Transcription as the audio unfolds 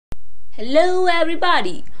Hello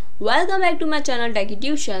everybody, welcome back to my channel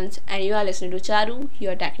Tutions, and you are listening to Charu,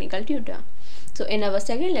 your technical tutor. So in our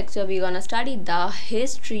second lecture we gonna study the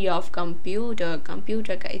history of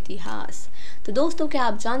computer का इतिहास। तो दोस्तों, क्या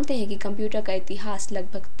आप जानते हैं कि computer का इतिहास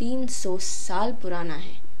लगभग 300 साल पुराना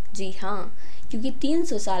है? जी हाँ, क्योंकि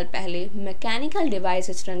 300 साल पहले मैकेनिकल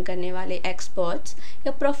डिवाइसेस रन करने वाले एक्सपर्ट्स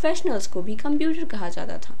या प्रोफेशनल्स को भी कंप्यूटर कहा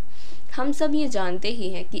जाता था। हम सब ये जानते ही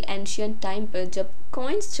हैं कि एंशियंट टाइम पर जब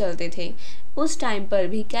कॉइन्स चलते थे उस टाइम पर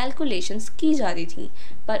भी कैलकुलेशंस की जाती थी,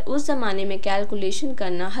 पर उस ज़माने में कैलकुलेशन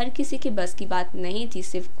करना हर किसी के बस की बात नहीं थी।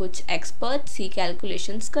 सिर्फ कुछ एक्सपर्ट्स ही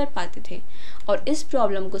कैलकुलेशंस कर पाते थे, और इस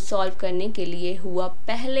प्रॉब्लम को सॉल्व करने के लिए हुआ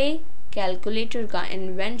पहले कैलकुलेटर का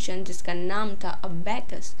इन्वेंशन, जिसका नाम था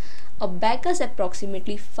abacus. Abacus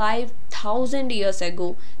approximately 5000 years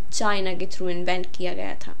ago China के थ्रू इन्वेंट किया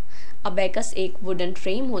गया था। अबैकस एक वुडन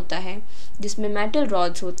फ्रेम होता है जिसमें मेटल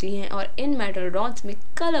रॉड्स होती हैं, और इन मेटल रॉड्स में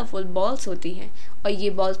कलरफुल बॉल्स होती हैं, और ये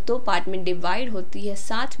बॉल्स 2 पार्ट में डिवाइड होती है।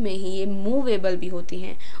 साथ में ही ये मूवेबल भी होती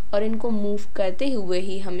हैं, और इनको मूव करते हुए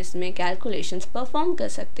ही हम इसमें कैलकुलेशंस परफॉर्म कर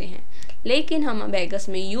सकते हैं। लेकिन हम अबैकस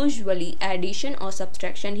में यूजुअली एडिशन और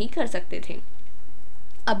सब्सट्रैक्शन ही कर सकते थे।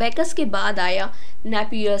 अबैकस के बाद आया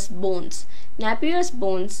Napier's bones. Napier's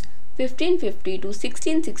bones 1550 to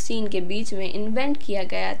 1616 के बीच में इन्वेंट किया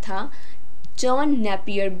गया था जॉन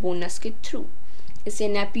नेपियर बोनस के थ्रू। इसे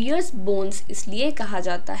नेपियर्स बोन्स इसलिए कहा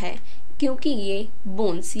जाता है क्योंकि ये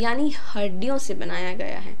बोन्स यानी हड्डियों से बनाया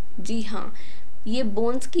गया है। जी हाँ, ये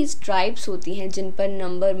बोन्स की स्ट्राइप्स होती हैं जिन पर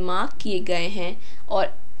नंबर मार्क किए गए हैं,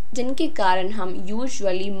 और जिनके कारण हम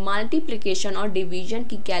यूजुअली मल्टीप्लिकेशन और डिवीजन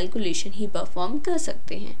की कैलकुलेशन ही परफॉर्म कर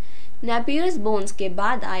सकते हैं। नेपियर्स बोन्स के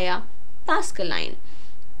बाद आया पास्कलाइन।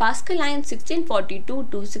 पास्कलाइन 1642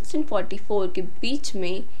 to 1644 के बीच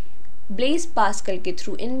में ब्लेज पास्कल के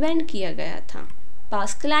थ्रू इन्वेंट किया गया था।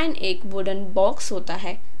 पास्कलाइन एक वुडन बॉक्स होता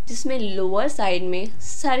है जिसमें लोअर साइड में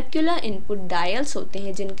सर्कुलर इनपुट डायल्स होते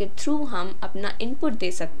हैं जिनके थ्रू हम अपना इनपुट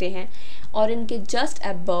दे सकते हैं, और इनके जस्ट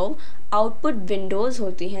अबव आउटपुट विंडोज़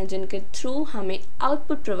होती हैं जिनके थ्रू हमें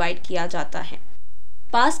आउटपुट प्रोवाइड किया जाता है।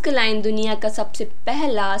 पास्कलाइन दुनिया का सबसे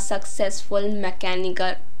पहला सक्सेसफुल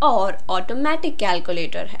मैकेनिकल और ऑटोमेटिक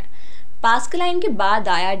कैलकुलेटर है। पास्कलाइन के बाद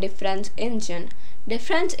आया डिफरेंस इंजन।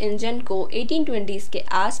 डिफरेंस इंजन को 1820s के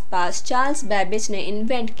आसपास चार्ल्स बेबेज ने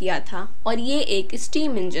इन्वेंट किया था, और ये एक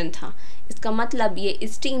स्टीम इंजन था। इसका मतलब ये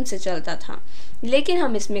स्टीम से चलता था, लेकिन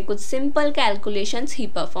हम इसमें कुछ सिंपल कैलकुलेशंस ही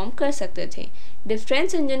परफॉर्म कर सकते थे।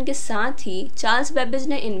 डिफरेंस इंजन के साथ ही चार्ल्स बेबेज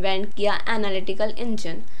ने इन्वेंट किया analytical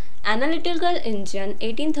engine. Analytical engine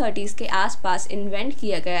 1830s के आसपास इन्वेंट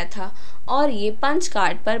किया गया था, और ये पंच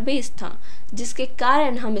कार्ड पर बेस्ड था, जिसके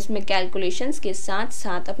कारण हम इसमें कैलकुलेशंस के साथ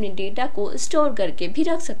साथ अपने डेटा को स्टोर करके भी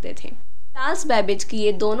रख सकते थे। चार्ल्स बेबेज की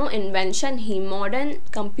ये दोनों इन्वेंशन ही मॉडर्न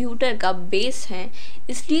कंप्यूटर का बेस हैं,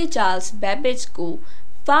 इसलिए चार्ल्स बेबेज को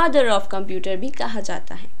फादर ऑफ कंप्यूटर भी कहा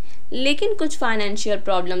जाता है। लेकिन कुछ फाइनेंशियल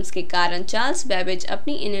प्रॉब्लम्स के कारण चार्ल्स बेबेज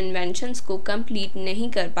अपनी इन इन्वेंशंस को कंप्लीट नहीं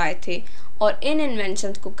कर पाए थे, और इन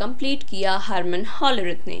इन्वेंशंस को कंप्लीट किया हरमन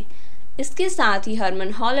हॉलरिथ ने। इसके साथ ही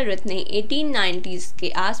हरमन हॉलरिथ ने 1890s के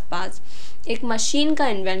आसपास एक मशीन का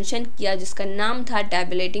इन्वेंशन किया जिसका नाम था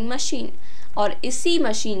टैबुलेटिंग मशीन, और इसी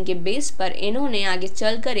मशीन के बेस पर इन्होंने आगे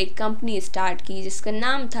चलकर एक कंपनी स्टार्ट की जिसका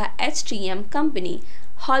नाम था HTM company,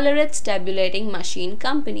 हॉलरिथ्स tabulating machine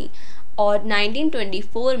company, और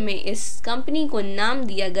 1924 में इस कंपनी को नाम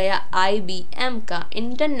दिया गया IBM का,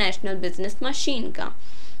 इंटरनेशनल बिजनेस मशीन का।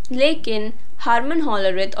 लेकिन हरमन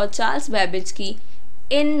हॉलरिथ और चार्ल्स बेबेज की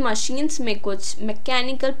इन मशीन्स में कुछ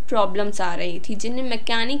मैकेनिकल प्रॉब्लम्स आ रही थी जिन्हें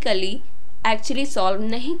मैकेनिकली एक्चुअली सॉल्व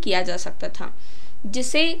नहीं किया जा सकता था,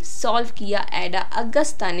 जिसे सॉल्व किया एडा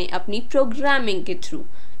अगस्ता ने अपनी प्रोग्रामिंग के थ्रू।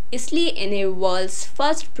 इसलिए इन्हें वर्ल्ड्स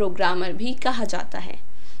फर्स्ट प्रोग्रामर भी कहा जाता है।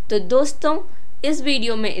 तो दोस्तों, इस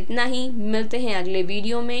वीडियो में इतना ही। मिलते हैं अगले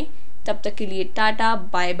वीडियो में, तब तक के लिए Tata,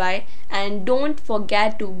 bye bye, and don't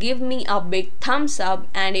forget to give me a big thumbs up,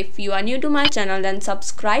 and if you are new to my channel then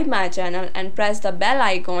subscribe my channel and press the bell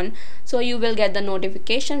icon so you will get the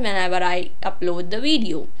notification whenever I upload the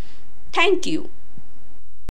video. Thank you.